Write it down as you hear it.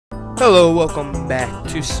Hello, welcome back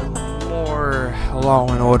to some more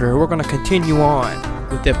Law and Order. We're gonna continue on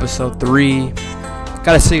with episode 3.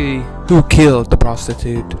 Gotta see who killed the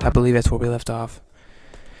prostitute. I believe that's where we left off.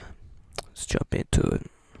 Let's jump into it.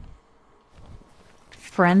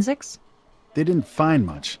 Forensics? They didn't find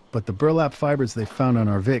much, but the burlap fibers they found on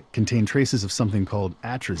our Vic contain traces of something called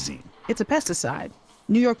atrazine. It's a pesticide.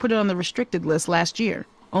 New York put it on the restricted list last year.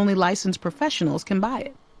 Only licensed professionals can buy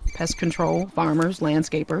it. Pest control, farmers,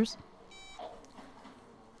 landscapers.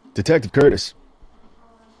 Detective Curtis.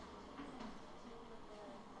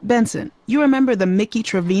 Benson, you remember the Mickey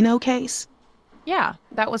Trevino case? Yeah,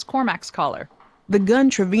 that was Cormac's caller. The gun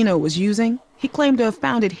Trevino was using, he claimed to have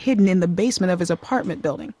found it hidden in the basement of his apartment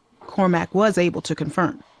building. Cormac was able to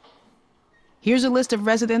confirm. Here's a list of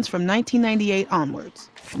residents from 1998 onwards.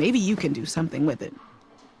 Maybe you can do something with it.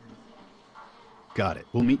 Got it.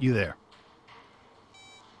 We'll meet you there.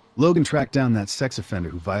 Logan tracked down that sex offender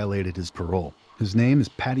who violated his parole. His name is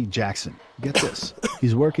Patty Jackson. Get this.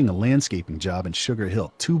 He's working a landscaping job in Sugar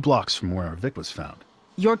Hill, 2 blocks from where our Vic was found.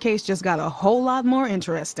 Your case just got a whole lot more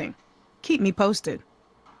interesting. Keep me posted.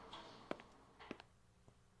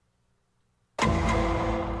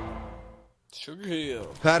 Sugar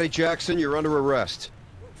Hill. Patty Jackson, you're under arrest.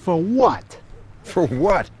 For what? For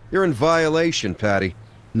what? You're in violation, Patty.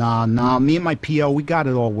 Nah, me and my PO, we got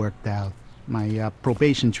it all worked out. My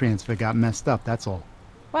probation transfer got messed up, that's all.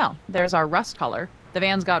 Well, there's our rust color. The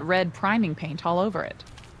van's got red priming paint all over it.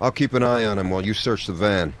 I'll keep an eye on him while you search the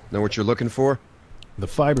van. Know what you're looking for? The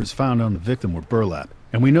fibers found on the victim were burlap,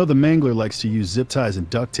 and we know the mangler likes to use zip ties and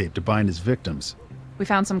duct tape to bind his victims. We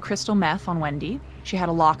found some crystal meth on Wendy. She had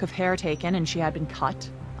a lock of hair taken and she had been cut.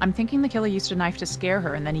 I'm thinking the killer used a knife to scare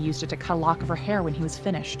her and then he used it to cut a lock of her hair when he was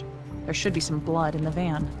finished. There should be some blood in the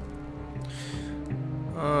van.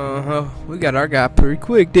 We got our guy pretty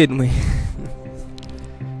quick, didn't we?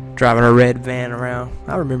 Driving a red van around.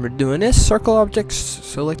 I remember doing this. Circle objects,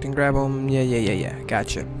 select and grab them. Yeah.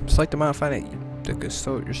 Gotcha. Select the modify it. You took your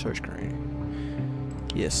search screen.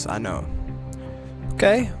 Yes, I know.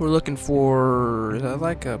 Okay, we're looking for, is that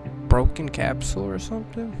like a broken capsule or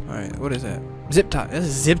something? Alright, what is that? Zip tie. That's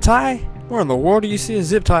a zip tie? Where in the world do you see a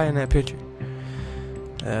zip tie in that picture?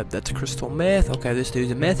 That's crystal meth. Okay, this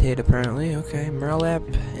dude's a meth head apparently. Okay, burlap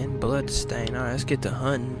and blood stain. Alright, let's get to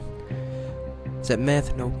hunting. Is that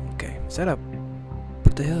meth? Nope. Okay, is that a,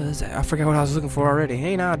 what the hell is that? I forgot what I was looking for already.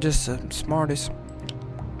 Ain't I just the smartest?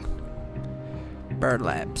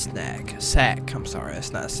 Burlap sack. I'm sorry,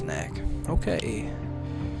 that's not a snack. Okay.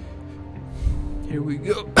 Here we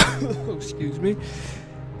go. Excuse me.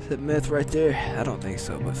 Is that meth right there? I don't think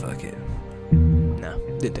so, but fuck it. No,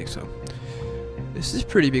 didn't think so. This is a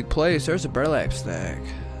pretty big place. There's a burlap sack.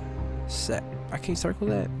 I can't circle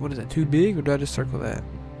that? What is that, too big, or do I just circle that?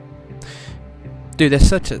 Dude, that's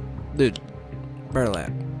such a... Dude.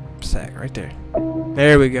 Burlap sack right there.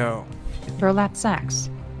 There we go. Burlap sacks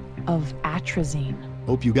of atrazine.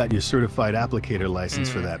 Hope you got your certified applicator license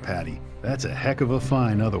for that, Patty. That's a heck of a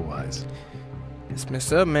fine otherwise. It's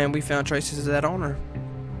messed up, man. We found traces of that on her.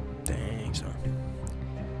 Dang, son.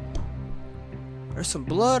 There's some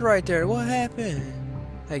blood right there. What happened?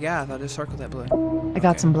 Hey, guys, I just circled that blood. I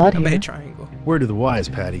got some blood I here. made a triangle. Word to the wise,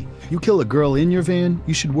 Patty. You kill a girl in your van,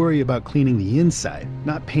 you should worry about cleaning the inside,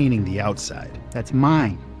 not painting the outside. That's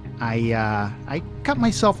mine. I cut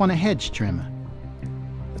myself on a hedge trimmer.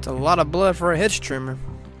 That's a lot of blood for a hedge trimmer.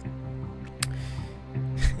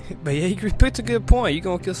 But yeah, he puts a good point. You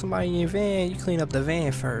gonna kill somebody in your van, you clean up the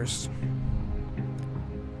van first.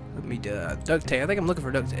 Let me duct tape. I think I'm looking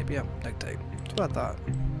for duct tape. Yeah, duct tape. That's what I thought.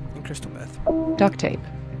 And crystal meth. Duct tape.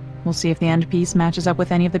 We'll see if the end piece matches up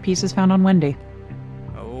with any of the pieces found on Wendy.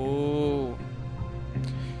 Oh.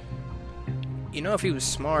 You know, if he was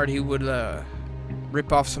smart, he would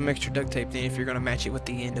rip off some extra duct tape then if you're gonna match it with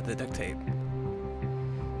the end of the duct tape.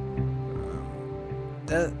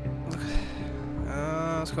 Let's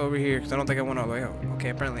go over here because I don't think I went all the way out. Okay,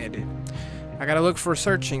 apparently I did. I gotta look for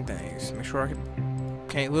searching things. Make sure I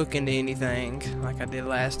can't look into anything like I did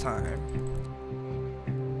last time.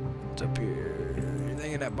 What's up here?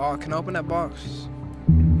 Anything in that box? Can I open that box?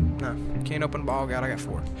 No, can't open the ball. God, I got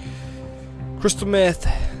 4. Crystal meth,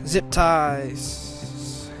 zip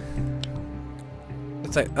ties.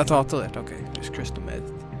 That's all to left. Okay, just crystal meth.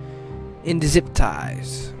 Into zip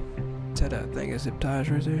ties. Is that a thing of zip ties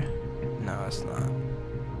right there? No, it's not.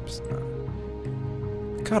 It's not.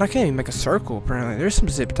 God, I can't even make a circle, apparently. There's some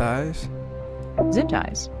zip ties. Zip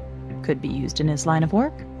ties. Could be used in his line of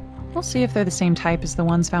work. We'll see if they're the same type as the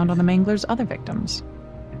ones found on the Mangler's other victims.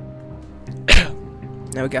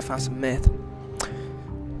 Now we gotta find some meth.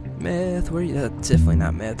 Meth, where you? That's definitely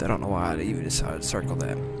not meth. I don't know why I even decided to circle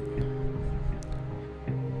that.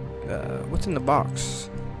 What's in the box?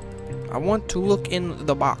 I want to look in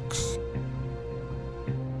the box.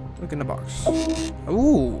 Look in the box.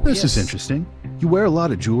 Ooh, This is yes. interesting. You wear a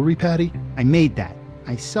lot of jewelry, Patty? I made that.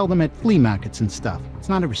 I sell them at flea markets and stuff. It's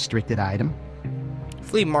not a restricted item.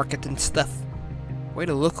 Flea market and stuff. Way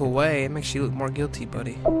to look away. It makes you look more guilty,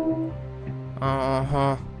 buddy.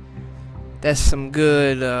 Uh-huh. That's some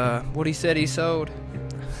good, what he said he sold.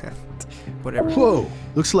 Whatever. Whoa,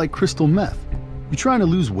 looks like crystal meth. You trying to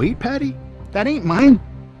lose weight, Patty? That ain't mine.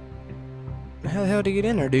 How the hell did you get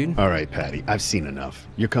in there, dude? All right, Patty, I've seen enough.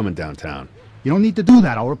 You're coming downtown. You don't need to do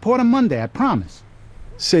that. I'll report on Monday, I promise.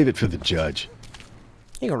 Save it for the judge.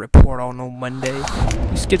 You ain't gonna report on no Monday.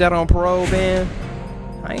 You skip out on parole, man.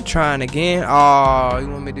 I ain't trying again. Oh, you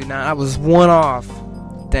want me to do 9? I was 1 off.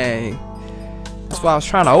 Dang. That's why I was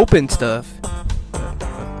trying to open stuff.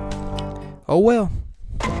 Oh well.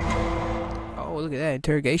 Oh, look at that.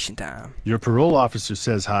 Interrogation time. Your parole officer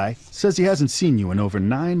says hi. Says he hasn't seen you in over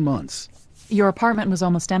 9 months. Your apartment was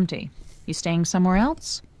almost empty. You staying somewhere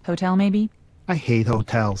else? Hotel, maybe? I hate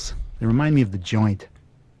hotels. They remind me of the joint.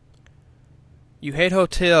 You hate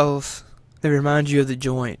hotels that remind you of the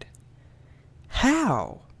joint.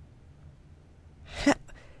 How?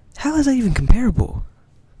 How is that even comparable?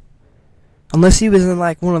 Unless he was in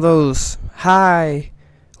like one of those high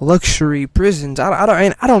luxury prisons. I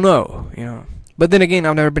don't know, you know. But then again,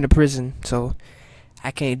 I've never been to prison, so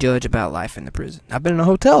I can't judge about life in the prison. I've been in a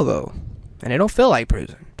hotel though, and it don't feel like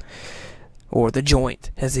prison. Or the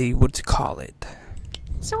joint, as he would call it.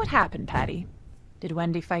 So what happened, Patty? Did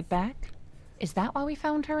Wendy fight back? Is that why we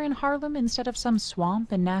found her in Harlem instead of some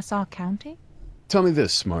swamp in Nassau County? Tell me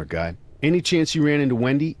this, smart guy. Any chance you ran into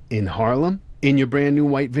Wendy in Harlem? In your brand new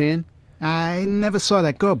white van? I never saw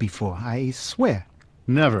that girl before, I swear.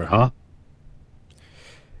 Never, huh?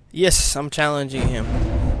 Yes, I'm challenging him.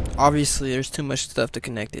 Obviously, there's too much stuff to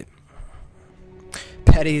connect it.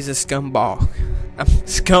 Patty's a scumbag.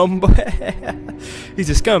 He's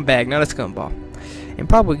a scumbag, not a scumbag. And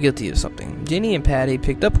probably guilty of something. Jenny and Patty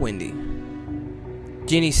picked up Wendy.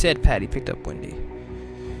 Jenny said Patty picked up Wendy.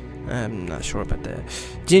 I'm not sure about that.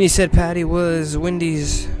 Jenny said Patty was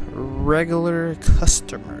Wendy's regular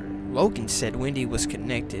customer. Logan said Wendy was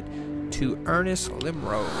connected to Ernest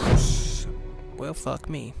Limrose. Well, fuck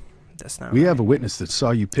me. That's not We right. have a witness that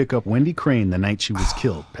saw you pick up Wendy Crane the night she was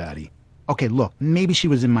killed, Patty. Okay, look, maybe she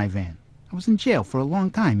was in my van. I was in jail for a long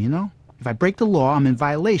time, you know? If I break the law, I'm in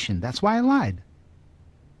violation. That's why I lied.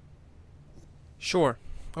 Sure.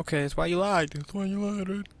 Okay, that's why you lied. That's why you lied,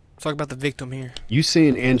 dude. Let's talk about the victim here. You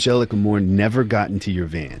saying Angelica Moore never got into your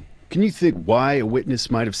van. Can you think why a witness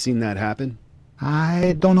might have seen that happen?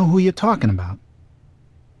 I don't know who you're talking about.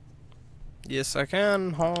 Yes, I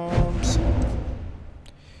can, Holmes.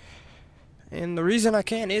 And the reason I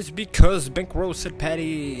can is because Bankroll said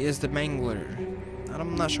Patty is the mangler.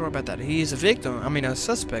 I'm not sure about that. He is a victim. I mean, a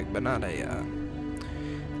suspect, but not a,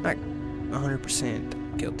 not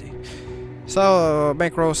 100% guilty. So,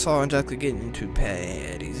 Bankroll saw Angelica getting into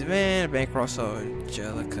Patty's van. Bankroll saw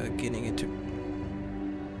Angelica getting into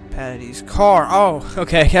Patty's car. Oh,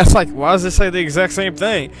 okay. I was like, why does it say the exact same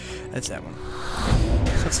thing? That's that one.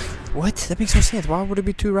 So it's like, what? That makes no sense. Why would it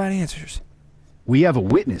be 2 right answers? We have a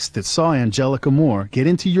witness that saw Angelica Moore get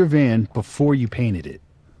into your van before you painted it.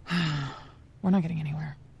 We're not getting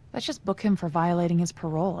anywhere. Let's just book him for violating his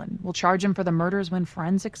parole, and we'll charge him for the murders when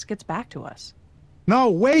forensics gets back to us. No,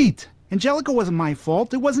 wait! Angelica wasn't my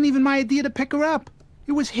fault. It wasn't even my idea to pick her up.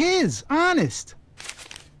 It was his, honest.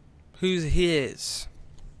 Who's his?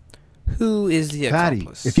 Who is the Patty,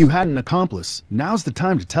 accomplice? if you had an accomplice, now's the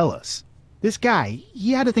time to tell us. This guy,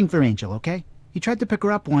 he had a thing for Angel, okay? He tried to pick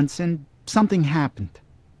her up once, and something happened.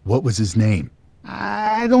 What was his name?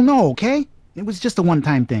 I don't know, okay? It was just a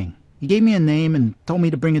one-time thing. He gave me a name and told me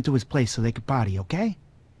to bring it to his place so they could party, okay?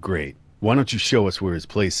 Great. Why don't you show us where his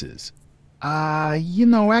place is? You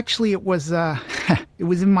know, actually it was, it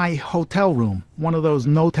was in my hotel room. One of those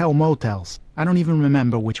no-tell motels. I don't even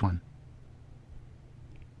remember which one.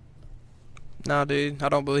 Nah, dude, I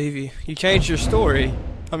don't believe you. You changed your story.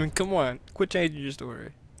 I mean, come on. Quit changing your story.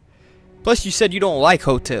 Plus, you said you don't like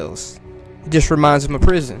hotels. It just reminds him of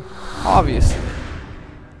prison. Obviously.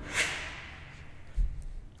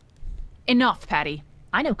 Enough, Patty.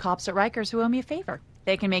 I know cops at Rikers who owe me a favor.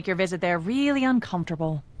 They can make your visit there really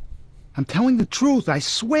uncomfortable. I'm telling the truth, I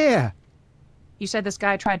swear. You said this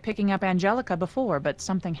guy tried picking up Angelica before, but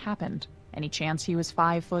something happened. Any chance he was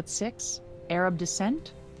 5'6", Arab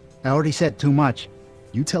descent? I already said too much.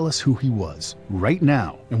 You tell us who he was, right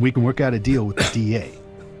now, and we can work out a deal with the DA.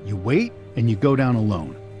 You wait, and you go down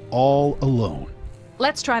alone. All alone.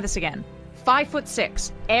 Let's try this again.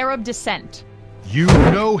 5'6", Arab descent. You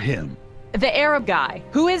know him. The Arab guy.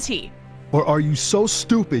 Who is he? Or are you so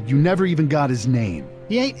stupid you never even got his name?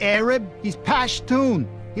 He ain't Arab, he's Pashtun.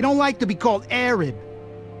 He don't like to be called Arab.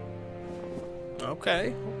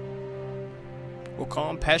 Okay. We'll call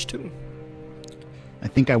him Pashtun. I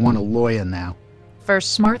think I want a lawyer now.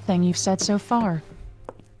 First smart thing you've said so far.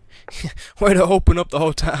 Way to open up the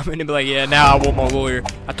whole time and then be like, yeah, now I want my lawyer.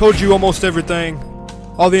 I told you almost everything.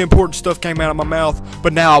 All the important stuff came out of my mouth,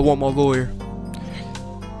 but now I want my lawyer.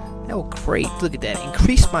 Oh, great. Look at that.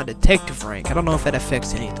 Increase my detective rank. I don't know if that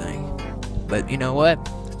affects anything. But you know what?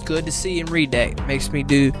 It's good to see and read that. Makes me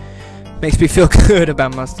feel good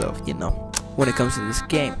about myself, you know, when it comes to this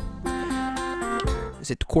game.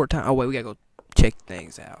 Is it the court time? Oh, wait, we gotta go check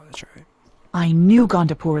things out. That's right. I knew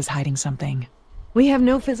Gondapur was hiding something. We have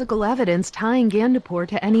no physical evidence tying Gandapur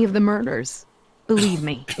to any of the murders. Believe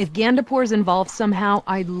me, if Gandapur's involved somehow,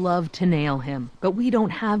 I'd love to nail him. But we don't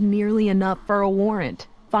have nearly enough for a warrant.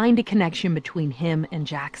 Find a connection between him and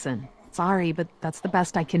Jackson. Sorry, but that's the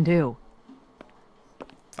best I can do.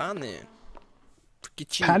 Fine then.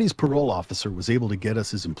 Forget you. Patty's parole officer was able to get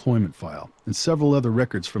us his employment file and several other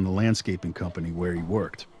records from the landscaping company where he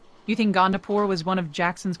worked. You think Gondapur was one of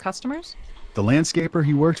Jackson's customers? The landscaper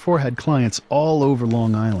he worked for had clients all over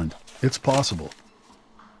Long Island. It's possible.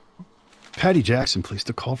 Patty Jackson placed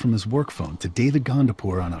a call from his work phone to David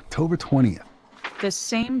Gondapur on October 20th. The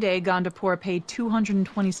same day Gondapur paid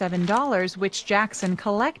 $227, which Jackson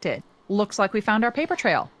collected. Looks like we found our paper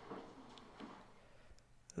trail.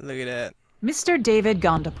 Look at that. Mr. David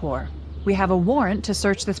Gondapur, we have a warrant to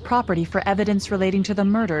search this property for evidence relating to the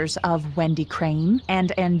murders of Wendy Crane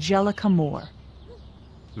and Angelica Moore.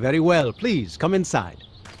 Very well, please, come inside.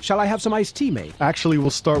 Shall I have some iced tea made? Actually, we'll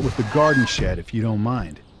start with the garden shed if you don't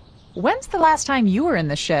mind. When's the last time you were in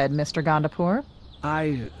the shed, Mr. Gondapur?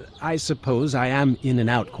 I suppose I am in and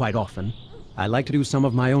out quite often. I like to do some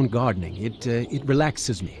of my own gardening. It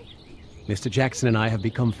relaxes me. Mr. Jackson and I have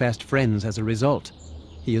become fast friends as a result.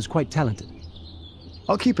 He is quite talented.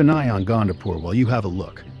 I'll keep an eye on Gondapur while you have a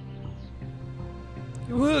look.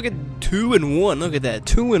 Look at 2 in 1. Look at that.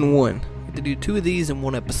 2 in 1. Get to do 2 of these in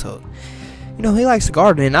one episode. You know, he likes to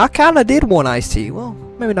garden, and I kind of did want iced tea. Well,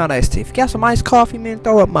 maybe not iced tea. If you got some iced coffee, man,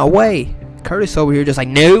 throw it my way. Curtis over here just like,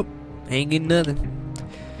 nope. Ain't getting nothing.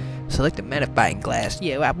 Select the magnifying glass.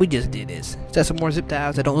 Yeah, well, we just did this. Is that some more zip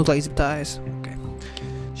ties that don't look like zip ties? Okay.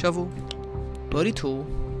 Shovel. Bloody tool.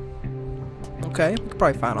 Okay, we could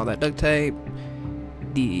probably find all that duct tape.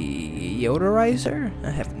 Deodorizer?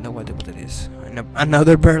 I have no idea what that is.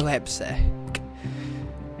 Another burlap sack.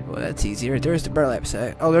 Well, that's easy. Right there's the burlap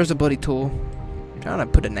sack. Oh, there's a bloody tool. I'm trying to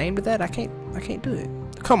put a name to that. I can't do it.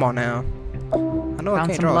 Come on now. I know I Found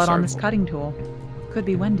can't some draw a blood circle. on this cutting tool. Could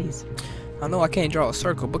be Wendy's. I know I can't draw a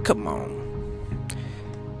circle, but come on.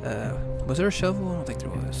 Was there a shovel? I don't think there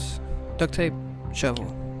was. Duct tape,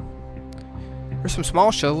 shovel. There's some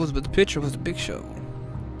small shovels, but the picture was a big shovel.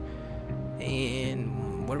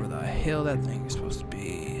 And whatever the hell that thing is supposed to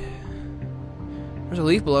be. There's a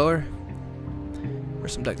leaf blower.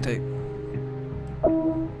 There's some duct tape.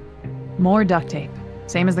 More duct tape.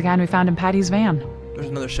 Same as the kind we found in Patty's van. There's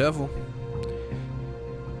another shovel.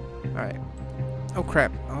 Alright. Oh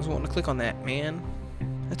crap, I was wanting to click on that, man.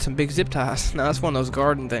 That's some big zip ties. No, that's one of those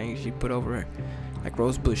garden things you put over like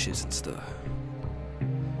rose bushes and stuff.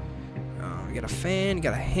 You got a fan, you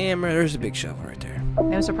got a hammer, there's a big shovel right there.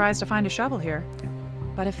 No surprise to find a shovel here.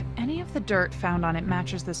 But if any of the dirt found on it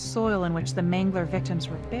matches the soil in which the Mangler victims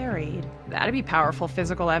were buried, that'd be powerful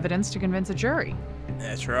physical evidence to convince a jury.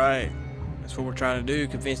 That's right. That's what we're trying to do,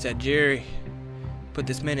 convince that jury. Put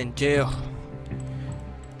this man in jail.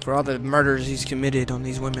 For all the murders he's committed on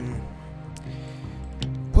these women.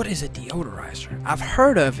 What is a deodorizer? I've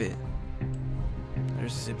heard of it.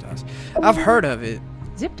 There's the zip ties. I've heard of it.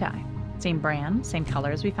 Zip tie. Same brand, same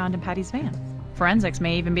color as we found in Patty's van. Forensics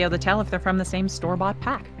may even be able to tell if they're from the same store-bought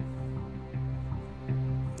pack.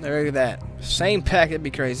 Look at that. Same pack, that'd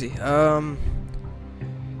be crazy. What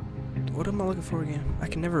am I looking for again? I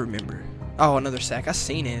can never remember. Oh, another sack. I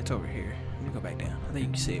seen it. It's over here. Let me go back down. I think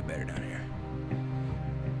you can see it better down here.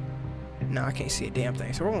 No, I can't see a damn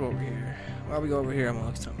thing. So we're gonna go over here. While we go over here, I'm gonna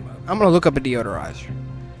look something up. I'm gonna look up a deodorizer.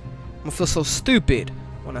 I'm gonna feel so stupid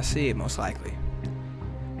when I see it, most likely.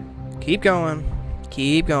 Keep going.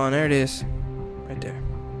 Keep going. There it is. Right there.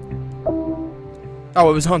 Oh,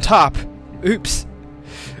 it was on top. Oops.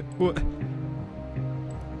 What?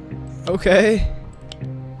 Okay.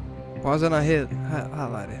 Why was that not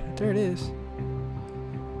highlighted? There it is.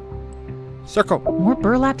 Circle. More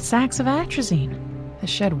burlap sacks of atrazine. The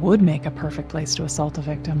shed would make a perfect place to assault a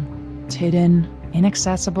victim. It's hidden,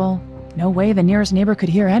 inaccessible. No way the nearest neighbor could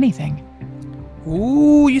hear anything.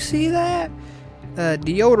 Ooh, you see that?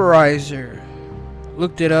 Deodorizer.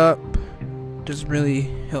 Looked it up. Doesn't really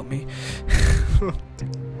help me.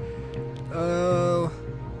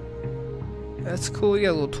 That's cool. You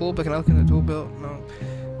got a little tool, but can I look in the tool belt? No.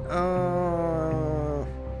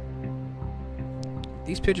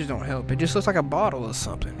 These pictures don't help. It just looks like a bottle or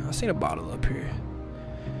something. I seen a bottle up here.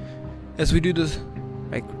 As we do this,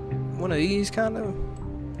 like one of these kind of.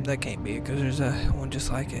 That can't be it because there's one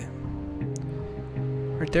just like it.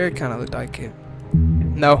 Right there, it kind of looked like it.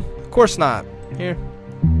 No, of course not. Here.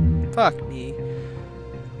 Fuck me.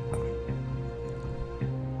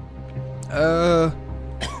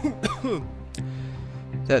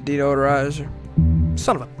 That deodorizer.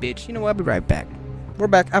 Son of a bitch. You know what? I'll be right back. We're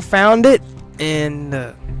back. I found it, and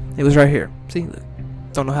it was right here. See? Look.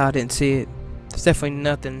 Don't know how I didn't see it. There's definitely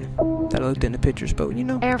nothing that I looked in the pictures, but you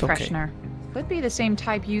know, Air it's okay. freshener. Could be the same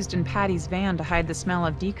type used in Patty's van to hide the smell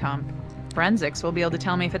of decomp. Forensics will be able to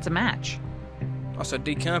tell me if it's a match. Also,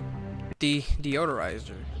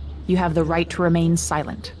 deodorizer. You have the right to remain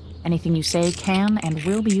silent. Anything you say can and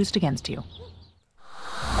will be used against you.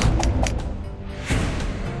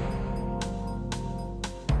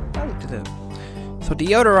 I looked it up. So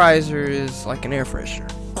deodorizer is like an air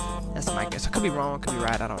freshener. That's my guess. I could be wrong, could be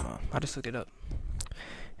right, I don't know. I just looked it up.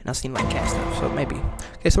 And I seen like cat stuff, so maybe.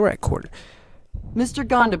 Okay, so we're at court. Mr.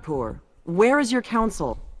 Gondapur, where is your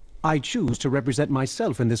counsel? I choose to represent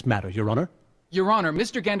myself in this matter, Your Honor. Your Honor,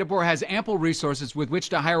 Mr. Gandapur has ample resources with which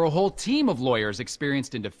to hire a whole team of lawyers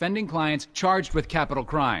experienced in defending clients charged with capital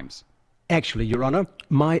crimes. Actually, Your Honor,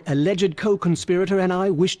 my alleged co-conspirator and I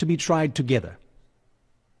wish to be tried together.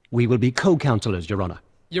 We will be co-counselors, Your Honor.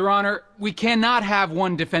 Your Honor, we cannot have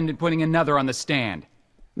one defendant putting another on the stand.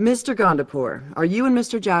 Mr. Gondapur, are you and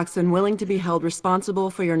Mr. Jackson willing to be held responsible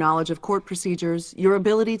for your knowledge of court procedures, your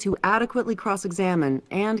ability to adequately cross-examine,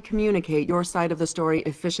 and communicate your side of the story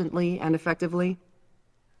efficiently and effectively?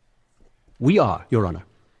 We are, Your Honor.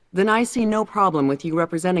 Then I see no problem with you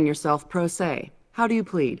representing yourself pro se. How do you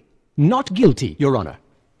plead? Not guilty, Your Honor.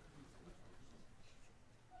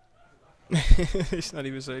 He's not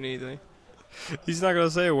even saying anything. He's not gonna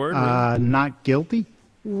say a word. Not guilty?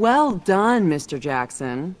 Well done, Mr.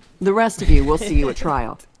 Jackson. The rest of you will see you at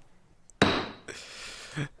trial.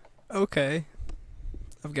 Okay.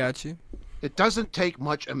 I've got you. It doesn't take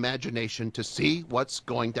much imagination to see what's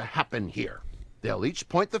going to happen here. They'll each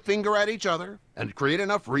point the finger at each other and create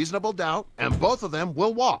enough reasonable doubt, and both of them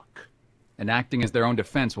will walk. And acting as their own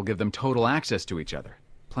defense will give them total access to each other.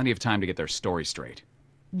 Plenty of time to get their story straight.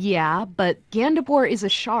 Yeah, but Gandapur is a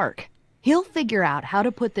shark. He'll figure out how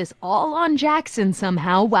to put this all on Jackson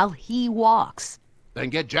somehow while he walks.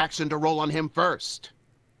 Then get Jackson to roll on him first.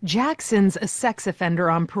 Jackson's a sex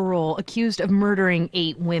offender on parole accused of murdering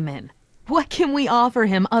 8 women. What can we offer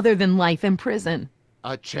him other than life in prison?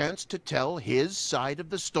 A chance to tell his side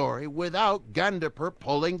of the story without Gandapur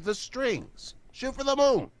pulling the strings. Shoot for the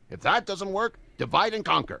moon. If that doesn't work, divide and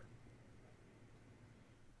conquer.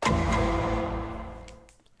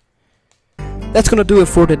 That's gonna do it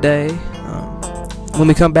for today. When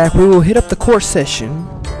we come back, we will hit up the court session.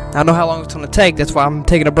 I don't know how long it's gonna take. That's why I'm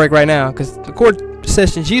taking a break right now, because the court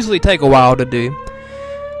sessions usually take a while to do.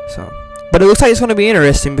 So, but it looks like it's gonna be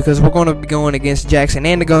interesting because we're gonna be going against Jackson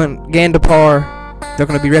and Gandapur. They're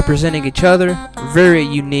gonna be representing each other. Very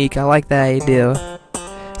unique. I like that idea.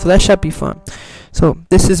 So that should be fun. So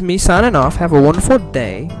this is me signing off. Have a wonderful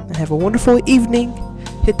day and have a wonderful evening.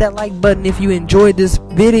 Hit that like button if you enjoyed this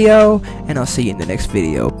video, and I'll see you in the next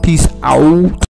video. Peace out.